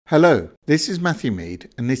Hello, this is Matthew Mead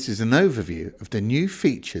and this is an overview of the new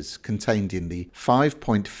features contained in the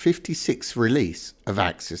 5.56 release of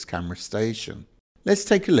AXIS Camera Station. Let's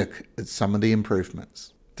take a look at some of the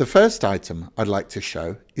improvements. The first item I'd like to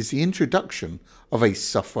show is the introduction of a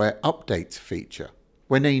software update feature.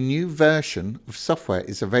 When a new version of software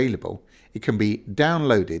is available, it can be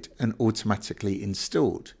downloaded and automatically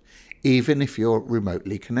installed, even if you're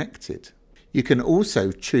remotely connected. You can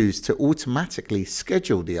also choose to automatically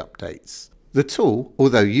schedule the updates. The tool,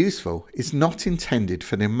 although useful, is not intended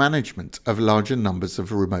for the management of larger numbers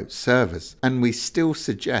of remote servers, and we still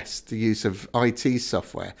suggest the use of IT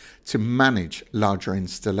software to manage larger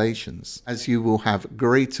installations, as you will have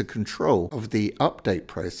greater control of the update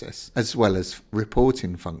process as well as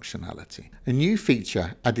reporting functionality. A new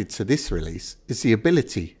feature added to this release is the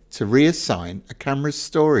ability to reassign a camera's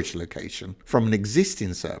storage location from an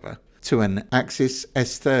existing server to an AXIS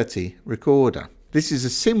S30 recorder. This is a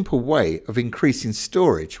simple way of increasing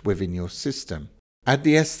storage within your system. Add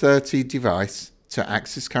the S30 device to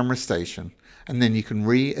AXIS Camera Station and then you can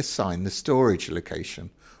reassign the storage location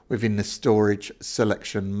within the storage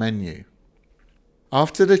selection menu.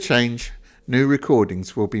 After the change, new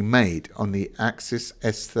recordings will be made on the AXIS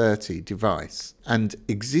S30 device and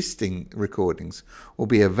existing recordings will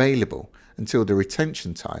be available until the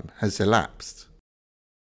retention time has elapsed.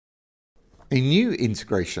 A new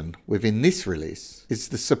integration within this release is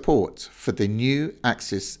the support for the new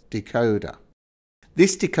AXIS decoder.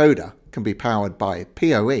 This decoder can be powered by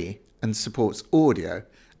PoE and supports audio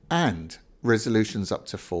and resolutions up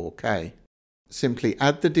to 4K. Simply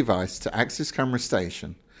add the device to AXIS Camera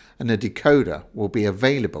Station and the decoder will be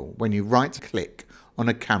available when you right-click on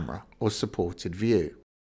a camera or supported view.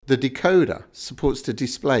 The decoder supports the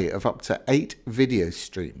display of up to 8 video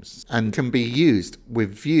streams and can be used with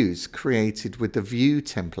views created with the view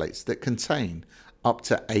templates that contain up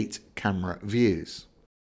to 8 camera views.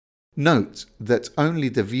 Note that only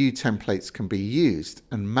the view templates can be used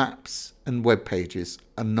and maps and web pages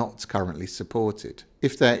are not currently supported.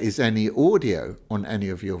 If there is any audio on any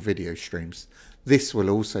of your video streams, this will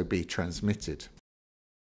also be transmitted.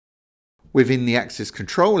 Within the AXIS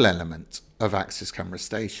control element of AXIS Camera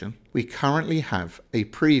Station, we currently have a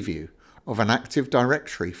preview of an Active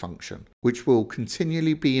Directory function which will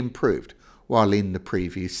continually be improved while in the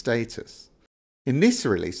preview status. In this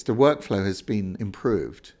release, the workflow has been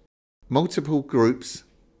improved. Multiple groups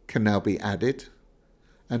can now be added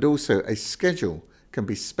and also a schedule can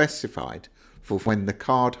be specified for when the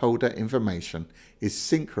card holder information is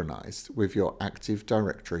synchronized with your Active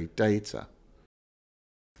Directory data.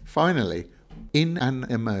 Finally, in an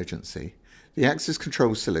emergency, the AXIS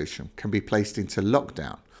control solution can be placed into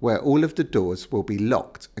lockdown where all of the doors will be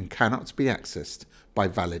locked and cannot be accessed by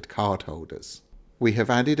valid card holders. We have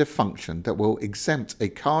added a function that will exempt a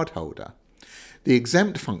card holder. The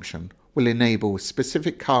exempt function will enable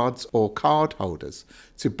specific cards or card holders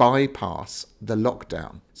to bypass the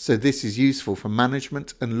lockdown. So this is useful for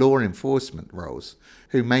management and law enforcement roles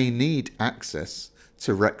who may need access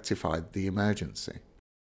to rectify the emergency.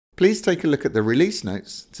 Please take a look at the release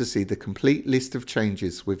notes to see the complete list of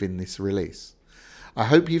changes within this release. I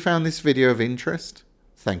hope you found this video of interest.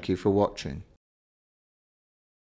 Thank you for watching.